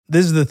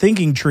This is The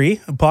Thinking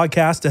Tree, a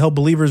podcast to help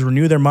believers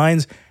renew their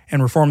minds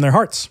and reform their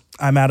hearts.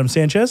 I'm Adam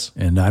Sanchez.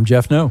 And I'm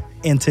Jeff No.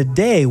 And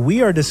today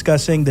we are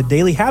discussing the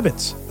daily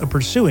habits of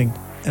pursuing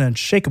an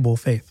unshakable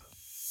faith.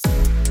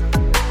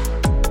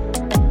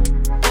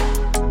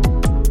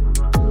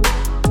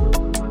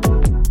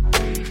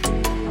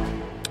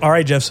 All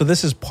right, Jeff, so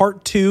this is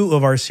part 2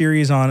 of our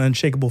series on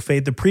unshakable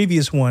faith. The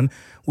previous one,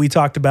 we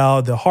talked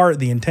about the heart,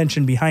 the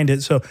intention behind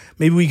it. So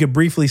maybe we could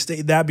briefly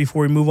state that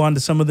before we move on to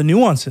some of the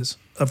nuances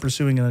of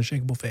pursuing an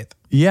unshakable faith.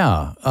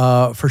 Yeah,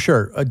 for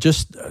sure.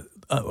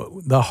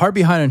 The heart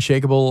behind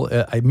Unshakable,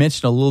 I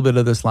mentioned a little bit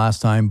of this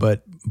last time,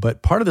 but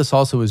part of this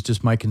also is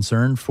just my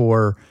concern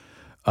for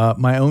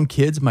my own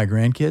kids, my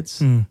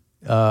grandkids.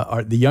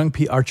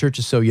 Our church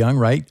is so young,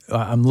 right?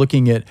 I'm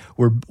looking at,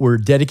 we're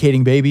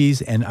dedicating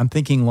babies, and I'm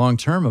thinking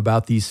long-term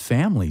about these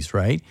families,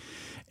 right?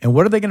 And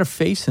what are they going to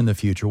face in the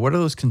future? What are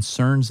those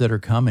concerns that are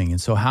coming?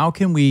 And so how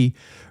can we,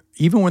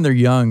 even when they're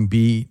young,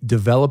 be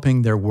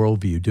developing their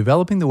worldview,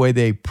 developing the way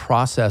they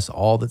process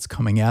all that's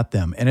coming at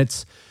them? And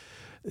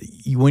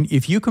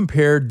if you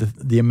compared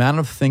the amount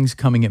of things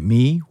coming at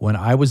me when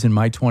I was in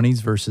my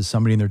 20s versus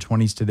somebody in their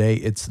 20s today,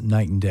 it's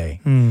night and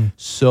day.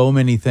 So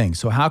many things.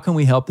 So how can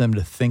we help them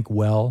to think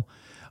well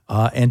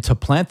and to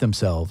plant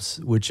themselves,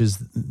 which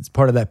is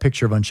part of that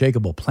picture of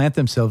Unshakable, plant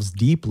themselves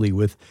deeply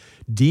with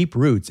deep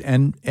roots.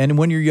 And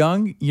when you're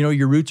young,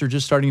 your roots are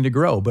just starting to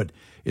grow, but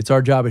it's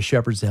our job as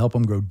shepherds to help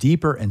them grow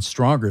deeper and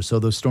stronger. So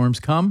those storms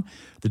come,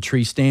 the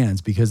tree stands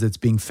because it's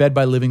being fed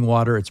by living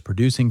water, it's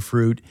producing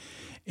fruit.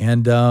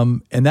 And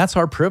that's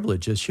our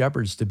privilege as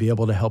shepherds to be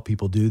able to help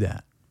people do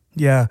that.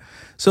 Yeah.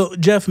 So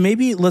Jeff,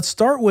 maybe let's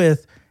start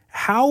with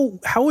how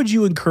would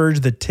you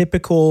encourage the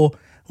typical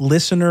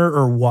listener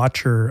or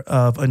watcher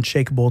of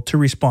Unshakable to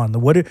respond?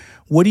 What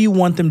do you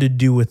want them to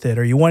do with it?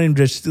 Or you want them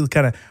to just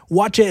kind of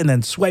watch it and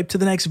then swipe to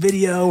the next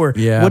video? Or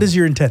what is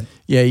your intent?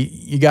 Yeah,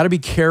 you got to be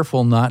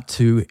careful not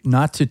to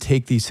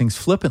take these things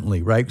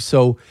flippantly, right?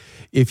 So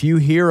if you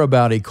hear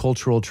about a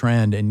cultural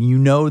trend and you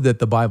know that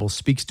the Bible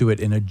speaks to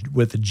it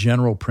with a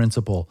general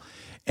principle,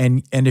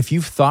 and if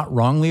you've thought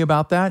wrongly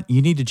about that,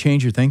 you need to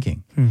change your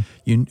thinking.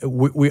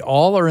 We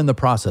all are in the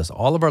process.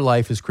 All of our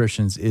life as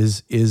Christians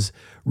is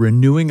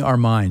renewing our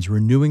minds,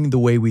 renewing the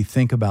way we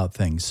think about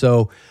things.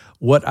 So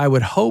what I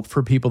would hope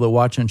for people that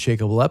watch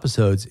Unshakable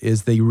episodes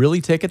is they really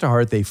take it to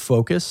heart, they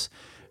focus.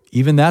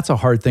 Even that's a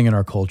hard thing in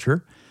our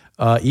culture.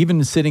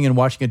 Even sitting and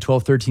watching a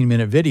 12,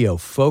 13-minute video,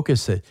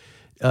 focus it.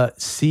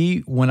 See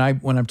when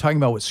I'm talking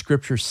about what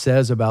Scripture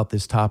says about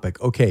this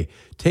topic, okay,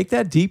 take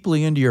that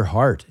deeply into your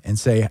heart and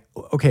say,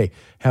 okay,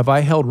 have I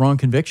held wrong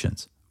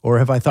convictions? Or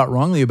have I thought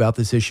wrongly about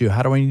this issue?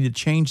 How do I need to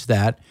change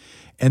that?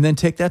 And then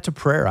take that to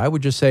prayer. I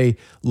would just say,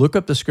 look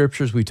up the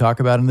Scriptures we talk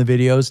about in the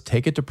videos,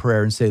 take it to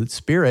prayer and say,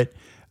 Spirit,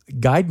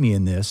 guide me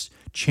in this,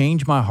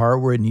 change my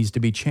heart where it needs to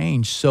be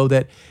changed so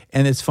that,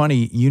 and it's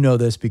funny, you know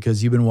this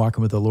because you've been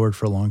walking with the Lord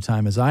for a long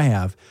time as I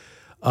have.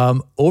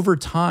 Over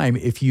time,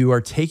 if you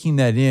are taking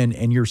that in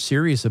and you're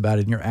serious about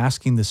it and you're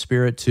asking the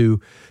Spirit to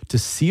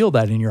seal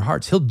that in your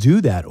hearts, He'll do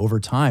that over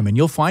time. And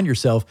you'll find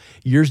yourself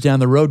years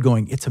down the road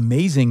going, it's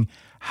amazing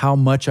how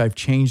much I've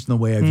changed in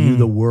the way I view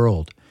the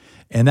world.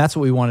 And that's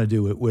what we want to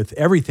do with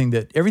everything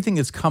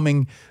that's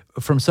coming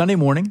from Sunday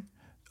morning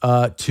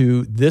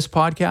to this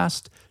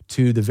podcast,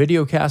 to the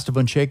video cast of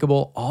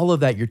Unshakable, all of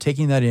that, you're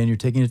taking that in, you're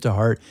taking it to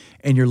heart,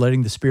 and you're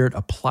letting the Spirit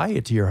apply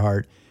it to your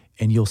heart,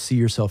 and you'll see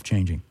yourself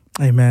changing.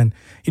 Amen.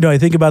 I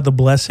think about the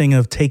blessing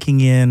of taking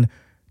in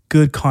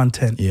good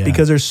content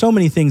because there's so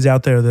many things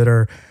out there that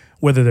are,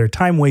 whether they're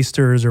time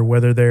wasters or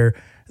whether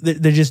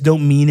they just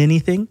don't mean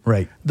anything.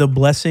 Right. The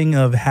blessing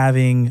of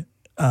having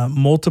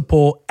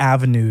multiple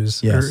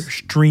avenues or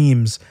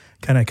streams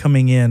kind of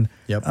coming in,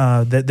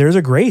 that there's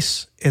a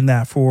grace in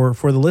that for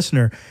the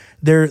listener.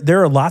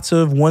 There are lots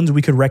of ones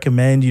we could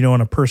recommend, on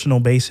a personal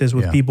basis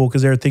with people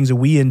because there are things that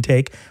we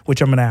intake,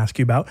 which I'm going to ask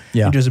you about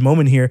in just a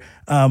moment here.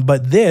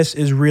 But this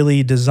is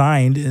really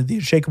designed, the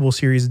Unshakeable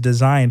series is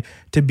designed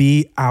to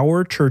be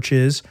our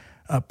church's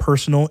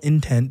personal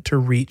intent to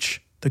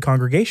reach the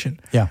congregation.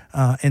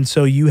 And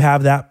so you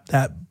have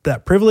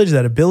that privilege,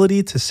 that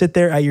ability to sit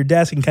there at your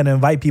desk and kind of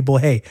invite people,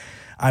 hey,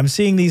 I'm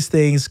seeing these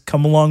things,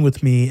 come along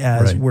with me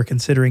as we're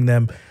considering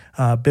them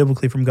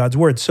biblically from God's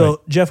word.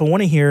 So Jeff, I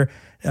want to hear,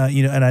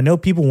 and I know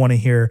people want to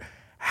hear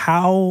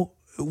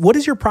what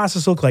does your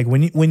process look like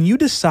when you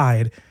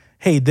decide,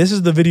 hey, this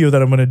is the video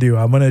that I'm going to do,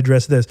 I'm going to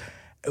address this.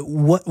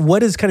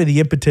 What is kind of the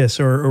impetus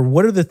or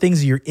what are the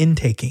things that you're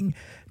intaking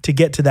to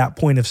get to that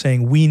point of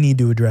saying we need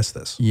to address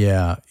this?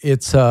 Yeah,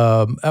 it's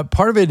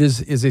part of it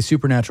is a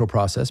supernatural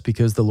process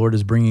because the Lord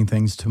is bringing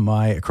things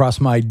across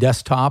my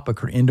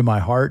desktop, into my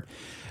heart.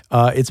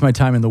 It's my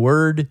time in the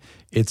Word.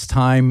 It's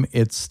time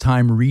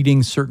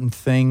reading certain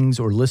things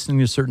or listening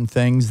to certain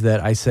things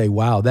that I say,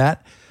 wow,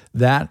 that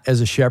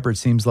as a shepherd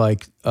seems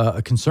like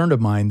a concern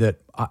of mine. That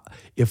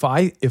if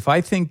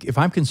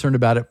I'm concerned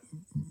about it,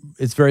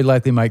 it's very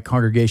likely my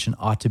congregation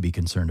ought to be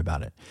concerned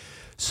about it.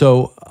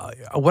 So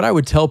what I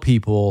would tell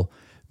people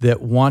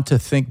that want to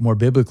think more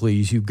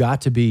biblically is you've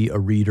got to be a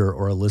reader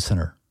or a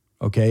listener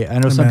Okay. I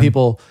know some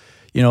people,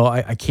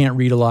 I can't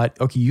read a lot.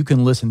 Okay. You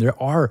can listen.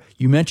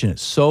 You mentioned it,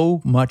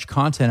 so much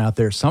content out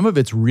there. Some of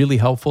it's really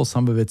helpful.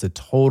 Some of it's a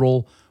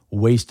total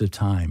waste of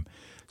time.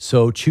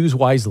 So choose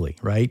wisely,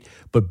 right?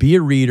 But be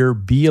a reader,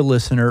 be a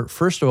listener.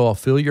 First of all,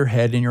 fill your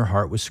head and your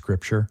heart with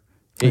Scripture.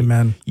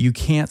 Amen. You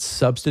can't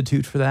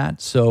substitute for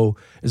that. So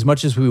as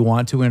much as we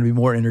want to and be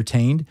more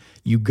entertained,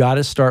 you got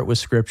to start with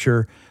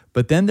Scripture.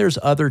 But then there's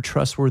other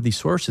trustworthy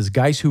sources,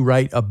 guys who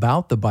write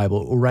about the Bible,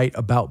 or write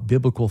about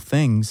biblical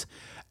things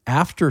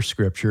after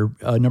Scripture.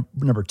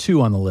 Number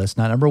 2 on the list,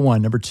 not number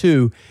 1. Number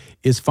 2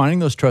 is finding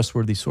those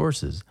trustworthy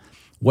sources.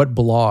 What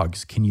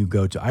blogs can you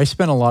go to? I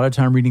spent a lot of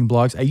time reading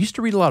blogs. I used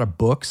to read a lot of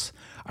books.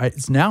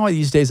 Now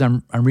these days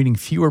I'm reading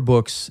fewer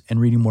books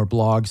and reading more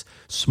blogs,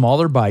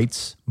 smaller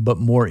bites, but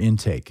more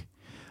intake.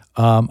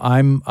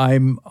 I'm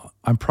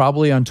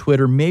probably on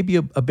Twitter, maybe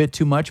a bit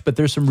too much, but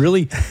there's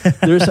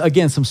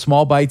again some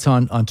small bites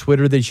on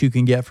Twitter that you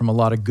can get from a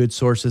lot of good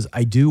sources.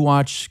 I do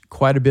watch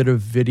quite a bit of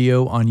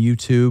video on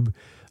YouTube.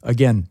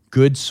 Again,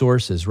 good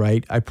sources,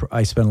 right?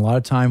 I spend a lot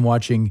of time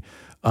watching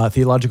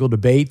theological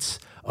debates,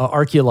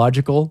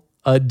 archaeological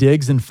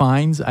digs and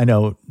finds. I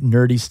know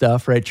nerdy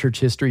stuff, right?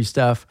 Church history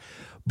stuff.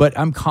 But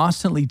I'm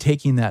constantly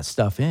taking that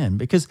stuff in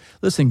because,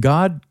 listen,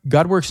 God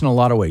works in a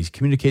lot of ways. He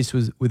communicates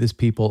with his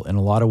people in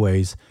a lot of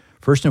ways.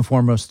 First and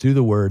foremost, through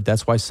the Word.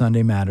 That's why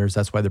Sunday matters.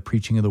 That's why the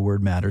preaching of the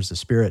Word matters. The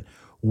Spirit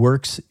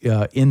works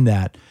in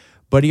that.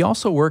 But he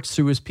also works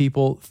through his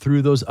people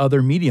through those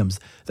other mediums.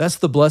 That's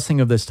the blessing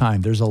of this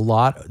time. There's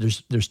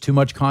too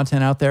much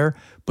content out there.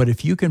 But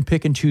if you can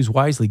pick and choose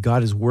wisely,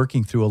 God is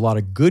working through a lot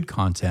of good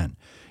content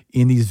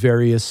in these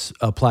various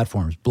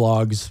platforms,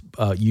 blogs,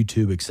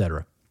 YouTube,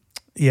 etc.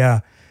 Yeah.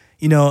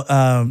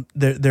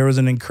 There was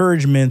an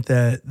encouragement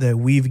that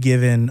we've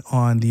given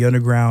on the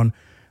Underground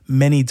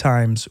many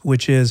times,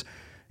 which is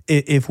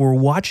if we're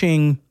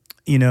watching,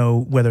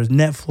 whether it's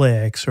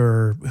Netflix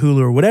or Hulu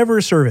or whatever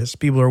service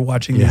people are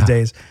watching these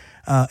days,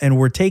 and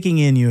we're taking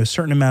in, a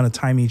certain amount of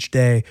time each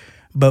day,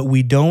 but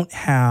we don't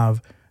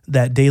have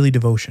that daily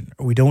devotion,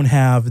 or we don't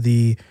have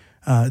the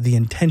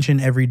intention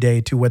every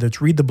day to, whether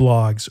it's read the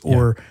blogs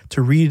or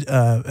to read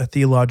a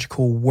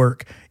theological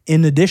work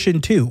in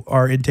addition to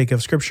our intake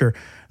of Scripture,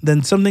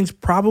 then something's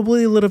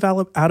probably a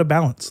little out of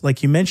balance.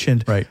 Like you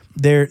mentioned, right.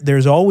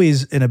 There's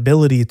always an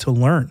ability to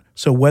learn.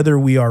 So whether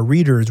we are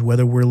readers,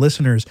 whether we're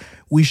listeners,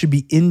 we should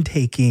be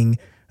intaking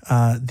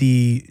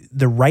the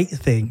right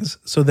things,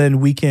 so then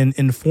we can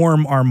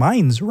inform our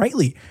minds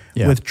rightly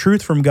with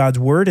truth from God's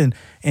Word,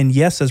 and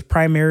yes, as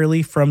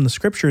primarily from the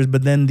Scriptures,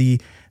 but then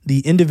the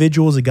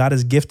individuals that God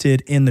has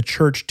gifted in the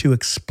church to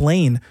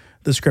explain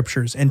the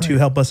Scriptures and to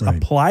help us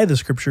apply the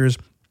Scriptures.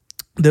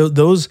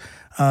 Those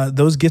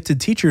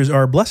gifted teachers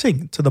are a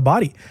blessing to the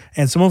body,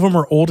 and some of them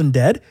are old and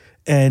dead,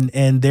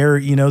 and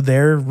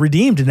they're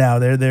redeemed now.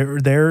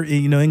 They're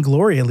in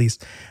glory at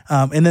least,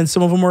 and then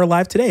some of them are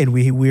alive today, and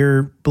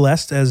we're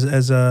blessed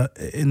as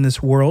in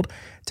this world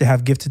to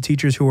have gifted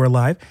teachers who are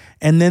alive.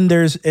 And then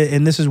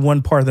this is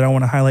one part that I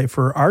want to highlight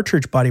for our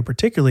church body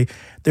particularly.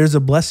 There's a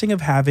blessing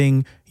of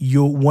having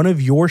one of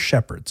your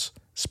shepherds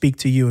speak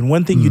to you. And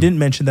one thing you didn't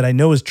mention that I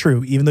know is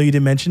true, even though you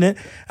didn't mention it,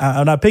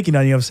 I'm not picking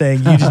on you, I'm saying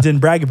you just didn't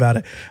brag about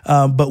it.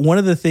 But one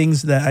of the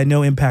things that I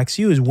know impacts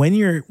you is when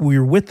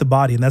we're with the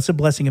body, and that's a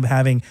blessing of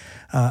having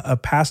a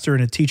pastor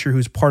and a teacher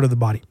who's part of the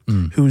body,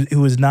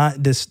 who is not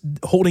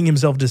holding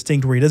himself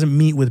distinct, where he doesn't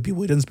meet with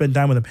people, he doesn't spend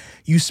time with them.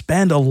 You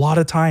spend a lot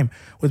of time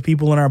with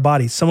people in our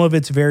body. Some of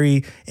it's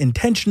very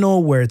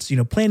intentional, where it's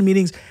planned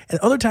meetings, and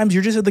other times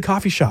you're just at the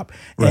coffee shop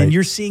and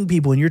you're seeing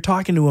people and you're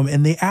talking to them,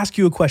 and they ask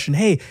you a question.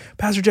 Hey,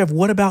 Pastor Jeff,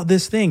 what about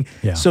this thing?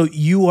 Yeah. So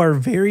you are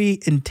very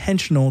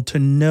intentional to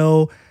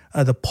know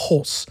the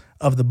pulse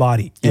of the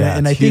body.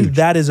 And I think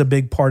that is a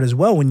big part as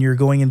well when you're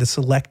going into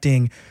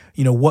selecting,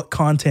 what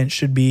content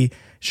should be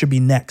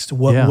next,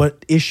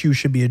 what issue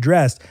should be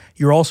addressed.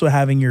 You're also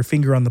having your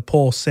finger on the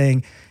pulse,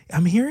 saying,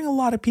 I'm hearing a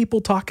lot of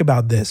people talk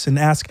about this and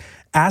ask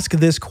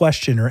this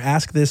question or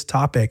ask this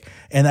topic.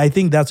 And I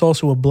think that's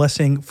also a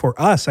blessing for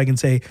us. I can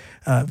say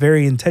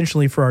very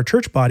intentionally for our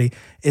church body,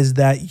 is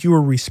that you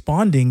are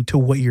responding to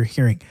what you're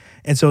hearing.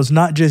 And so it's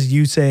not just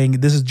you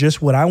saying, this is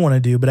just what I want to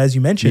do. But as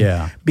you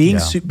mentioned,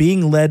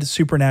 being led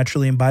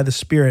supernaturally and by the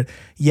Spirit,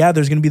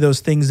 there's going to be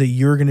those things that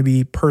you're going to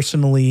be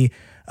personally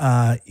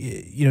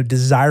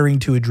desiring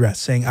to address,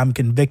 saying, I'm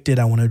convicted,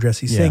 I want to address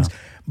these things.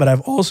 But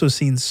I've also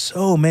seen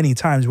so many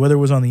times, whether it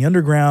was on the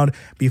Underground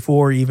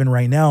before, even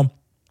right now,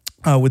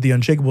 with the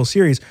Unshakeable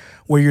series,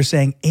 where you're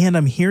saying, and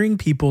I'm hearing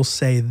people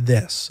say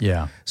this.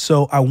 Yeah.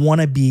 So I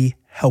want to be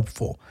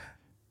helpful.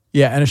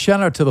 Yeah, and a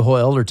shout out to the whole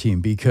elder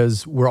team,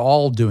 because we're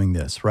all doing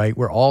this, right?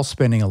 We're all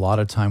spending a lot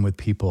of time with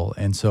people.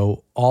 And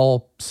so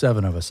all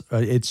 7 of us,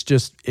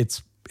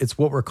 it's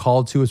what we're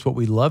called to, it's what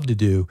we love to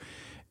do.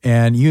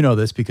 And you know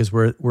this because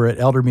we're at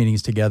elder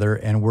meetings together,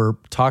 and we're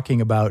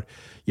talking about,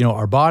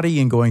 our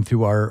body and going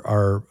through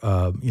our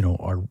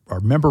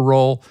member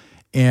role.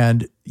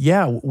 And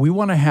we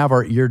want to have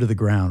our ear to the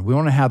ground. We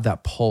want to have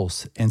that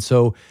pulse. And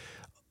so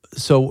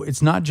so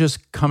it's not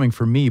just coming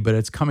from me, but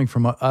it's coming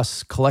from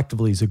us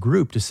collectively as a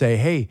group to say,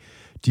 hey,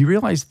 do you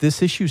realize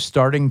this issue is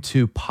starting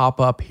to pop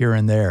up here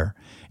and there?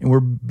 And we're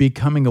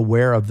becoming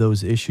aware of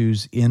those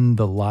issues in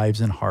the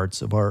lives and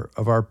hearts of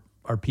our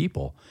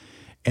people.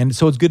 And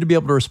so it's good to be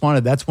able to respond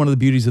to that. That's one of the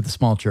beauties of the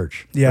small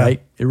church,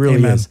 right? It really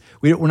Amen. is.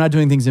 We're not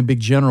doing things in big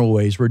general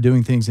ways. We're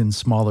doing things in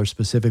smaller,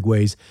 specific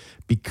ways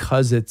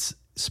because it's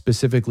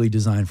specifically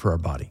designed for our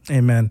body.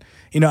 Amen.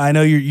 I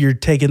know you're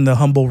taking the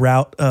humble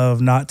route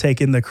of not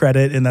taking the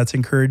credit, and that's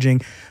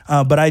encouraging.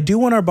 But I do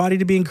want our body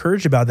to be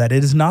encouraged about that.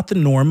 It is not the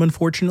norm,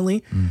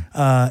 unfortunately,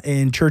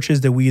 in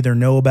churches that we either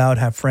know about,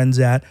 have friends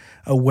at,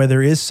 where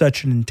there is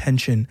such an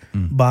intention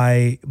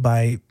by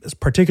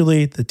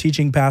particularly the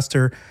teaching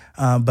pastor,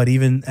 but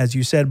even, as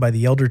you said, by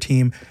the elder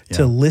team,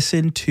 to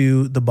listen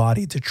to the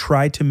body, to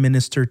try to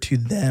minister to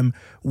them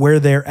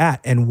where they're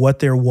at and what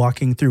they're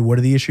walking through. What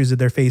are the issues that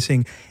they're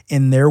facing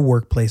in their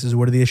workplaces?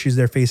 What are the issues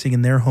they're facing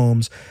in their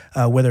homes,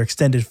 whether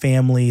extended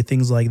family,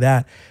 things like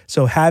that.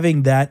 So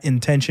having that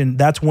intention,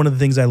 that's one of the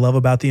things I love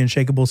about the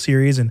Unshakeable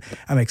series, and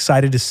I'm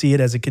excited to see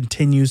it as it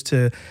continues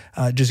to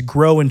just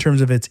grow in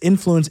terms of its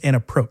influence and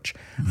approach.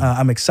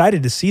 I'm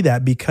excited to see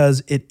that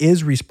because it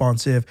is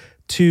responsive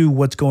to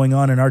what's going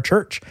on in our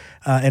church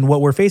and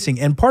what we're facing.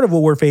 And part of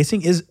what we're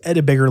facing is at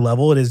a bigger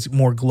level. It is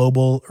more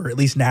global, or at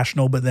least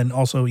national, but then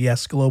also,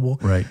 yes, global.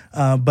 Right.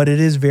 But it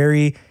is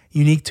very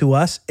unique to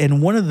us.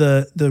 And one of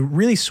the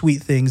really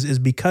sweet things is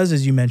because,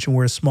 as you mentioned,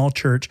 we're a small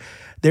church,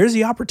 there's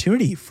the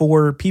opportunity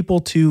for people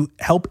to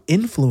help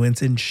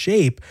influence and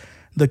shape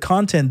the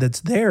content that's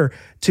there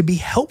to be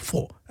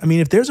helpful. I mean,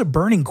 if there's a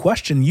burning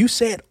question, you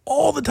say it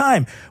all the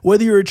time,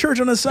 whether you're at church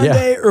on a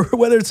Sunday or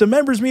whether it's a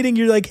members meeting,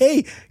 you're like,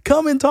 hey,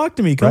 come and talk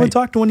to me. Come and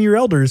talk to one of your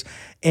elders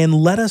and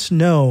let us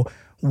know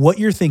what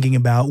you're thinking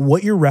about,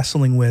 what you're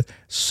wrestling with,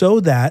 so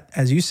that,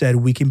 as you said,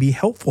 we can be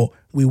helpful.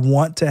 We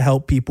want to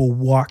help people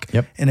walk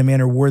in a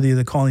manner worthy of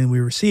the calling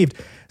we received.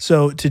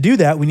 So to do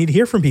that, we need to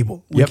hear from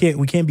people. We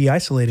can't be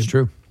isolated. It's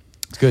true.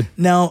 It's good.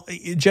 Now,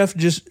 Jeff,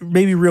 just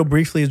maybe real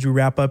briefly as we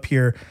wrap up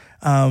here,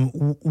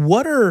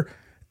 what are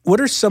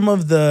some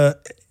of the,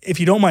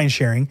 if you don't mind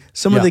sharing,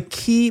 some of the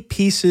key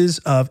pieces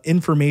of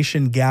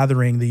information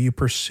gathering that you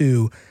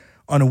pursue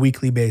on a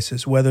weekly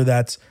basis, whether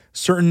that's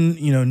certain,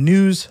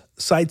 news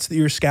sites that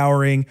you're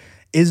scouring?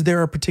 Is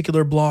there a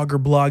particular blog or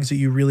blogs that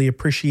you really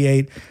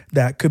appreciate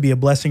that could be a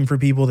blessing for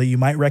people that you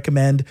might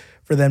recommend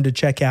for them to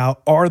check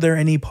out? Are there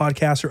any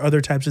podcasts or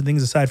other types of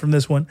things aside from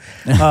this one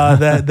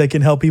that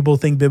can help people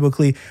think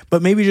biblically?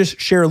 But maybe just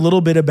share a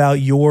little bit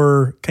about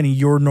your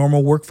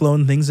normal workflow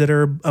and things that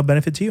are a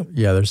benefit to you.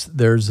 Yeah,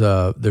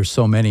 there's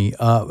so many.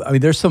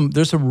 There's some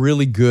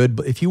really good.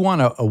 But if you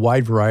want a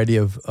wide variety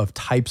of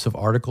types of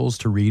articles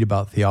to read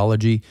about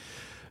theology,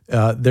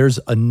 there's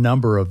a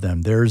number of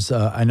them.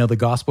 I know the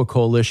Gospel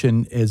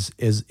Coalition is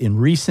in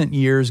recent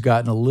years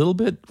gotten a little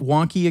bit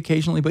wonky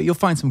occasionally, but you'll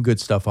find some good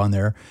stuff on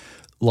there.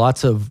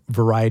 Lots of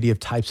variety of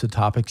types of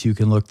topics you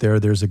can look there.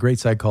 There's a great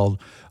site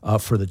called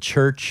For the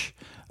Church,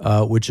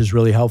 which is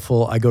really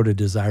helpful. I go to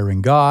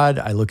Desiring God.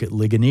 I look at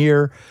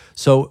Ligonier.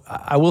 So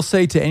I will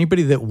say to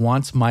anybody that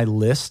wants my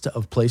list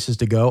of places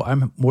to go,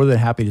 I'm more than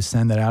happy to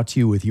send that out to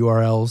you with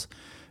URLs,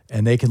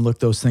 and they can look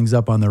those things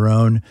up on their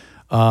own.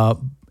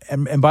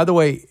 And by the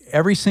way,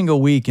 every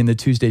single week in the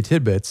Tuesday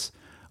Tidbits,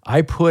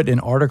 I put an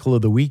article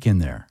of the week in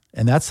there.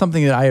 And that's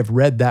something that I have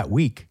read that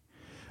week.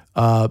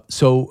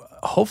 So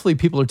hopefully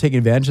people are taking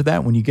advantage of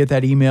that. When you get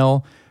that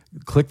email,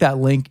 click that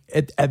link.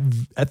 At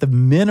the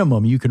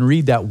minimum, you can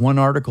read that one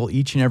article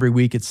each and every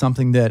week. It's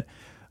something that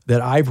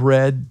I've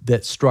read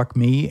that struck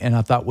me and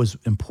I thought was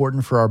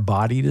important for our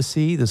body to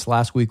see. This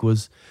last week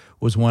was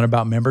one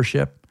about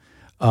membership.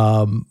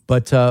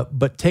 But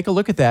take a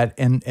look at that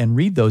and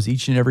read those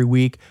each and every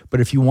week. But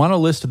if you want a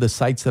list of the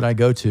sites that I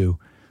go to,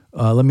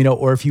 let me know.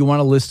 Or if you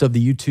want a list of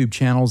the YouTube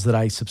channels that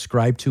I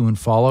subscribe to and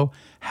follow,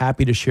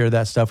 happy to share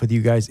that stuff with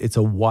you guys. It's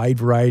a wide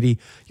variety.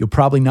 You'll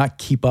probably not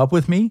keep up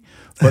with me,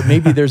 but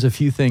maybe there's a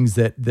few things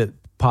that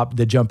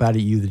jump out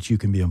at you that you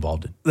can be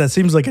involved in. That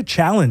seems like a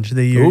challenge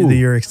that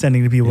you're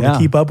extending to people to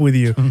keep up with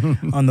you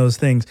on those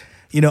things.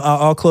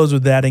 I'll close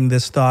with adding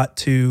this thought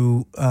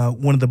to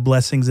one of the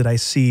blessings that I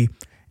see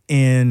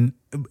in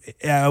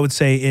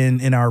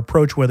our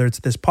approach, whether it's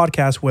this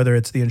podcast, whether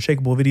it's the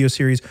Unshakeable video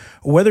series,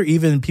 or whether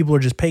even people are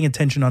just paying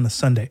attention on the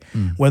Sunday,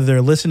 whether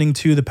they're listening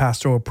to the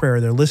pastoral prayer,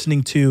 they're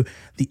listening to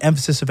the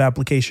emphasis of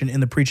application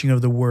in the preaching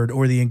of the word,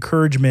 or the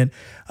encouragement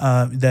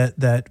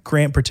that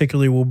Grant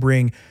particularly will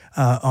bring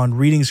on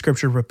reading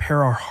scripture to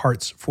prepare our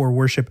hearts for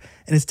worship.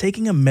 And it's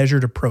taking a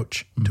measured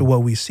approach to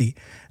what we see.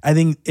 I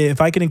think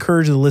if I can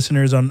encourage the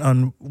listeners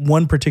on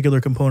one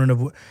particular component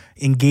of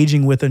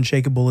engaging with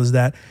Unshakeable is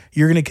that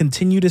you're going to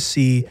continue to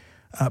see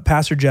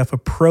Pastor Jeff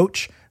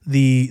approach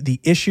the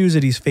issues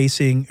that he's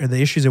facing, or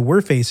the issues that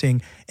we're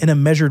facing, in a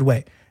measured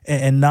way.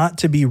 And not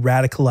to be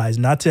radicalized,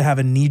 not to have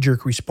a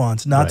knee-jerk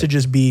response, not to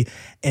just be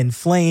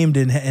inflamed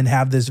and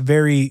have this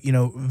very,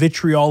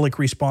 vitriolic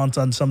response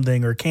on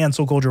something, or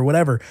cancel culture or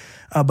whatever,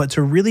 but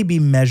to really be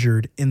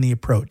measured in the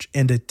approach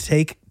and to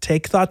take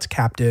thoughts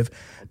captive,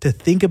 to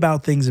think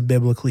about things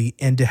biblically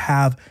and to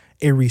have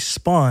a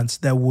response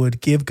that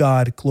would give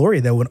God glory,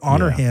 that would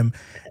honor him,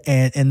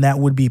 and that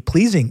would be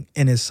pleasing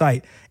in his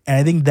sight. And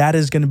I think that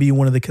is going to be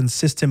one of the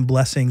consistent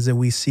blessings that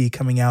we see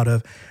coming out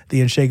of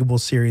the Unshakeable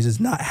series, is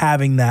not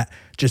having that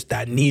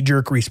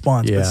knee-jerk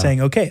response, but saying,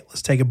 okay,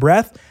 let's take a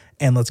breath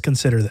and let's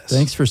consider this.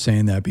 Thanks for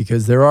saying that,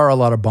 because there are a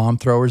lot of bomb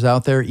throwers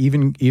out there,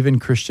 even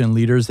Christian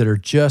leaders that are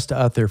just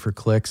out there for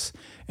clicks.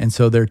 And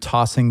so they're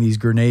tossing these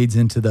grenades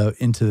into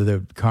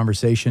the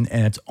conversation,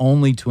 and it's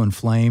only to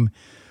inflame.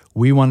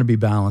 We want to be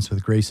balanced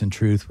with grace and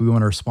truth. We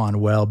want to respond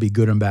well, be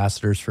good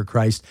ambassadors for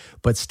Christ,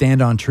 but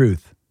stand on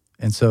truth.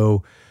 And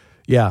so,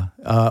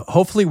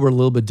 hopefully we're a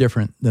little bit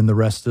different than the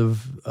rest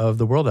of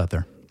the world out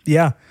there.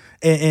 Yeah.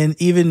 And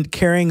even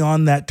carrying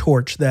on that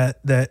torch that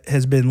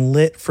has been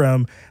lit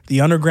from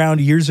the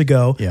underground years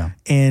ago. Yeah.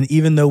 And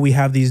even though we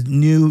have these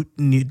new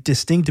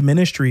distinct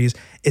ministries,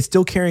 it's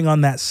still carrying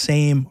on that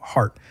same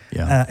heart.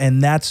 Yeah.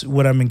 And that's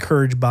what I'm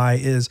encouraged by,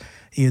 is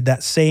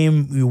that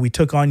same, we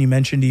took on, you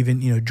mentioned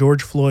even,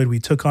 George Floyd, we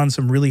took on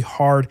some really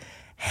hard,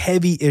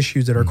 heavy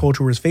issues that our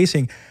culture was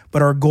facing,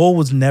 but our goal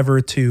was never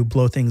to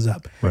blow things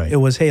up. Right. It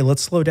was, hey,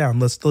 let's slow down.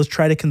 Let's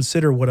try to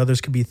consider what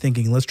others could be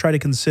thinking. Let's try to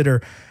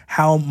consider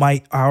how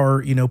might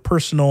our,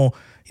 personal,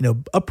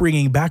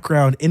 upbringing,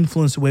 background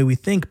influence the way we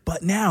think.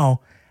 But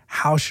now,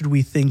 how should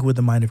we think with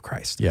the mind of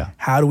Christ? Yeah.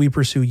 How do we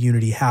pursue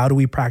unity? How do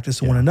we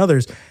practice one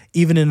another's,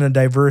 even in a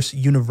diverse,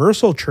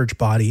 universal church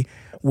body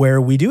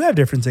where we do have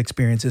different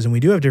experiences and we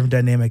do have different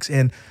dynamics?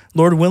 And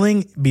Lord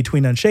willing,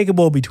 between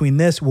Unshakeable, between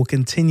this, we'll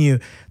continue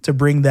to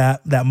bring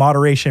that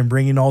moderation,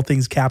 bringing all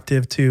things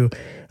captive to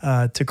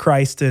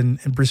Christ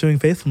and pursuing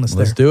faithfulness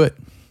there. Let's do it.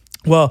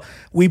 Well,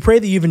 we pray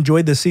that you've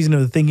enjoyed this season of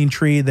The Thinking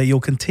Tree, that you'll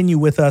continue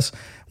with us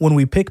when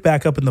we pick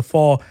back up in the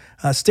fall.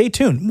 Stay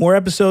tuned. More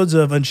episodes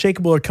of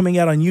Unshakeable are coming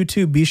out on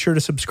YouTube. Be sure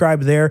to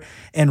subscribe there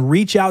and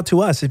reach out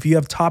to us if you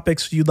have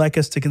topics you'd like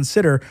us to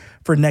consider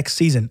for next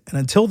season. And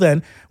until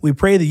then, we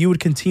pray that you would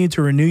continue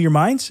to renew your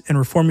minds and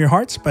reform your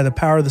hearts by the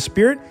power of the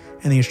Spirit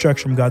and the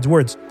instruction from God's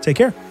words. Take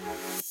care.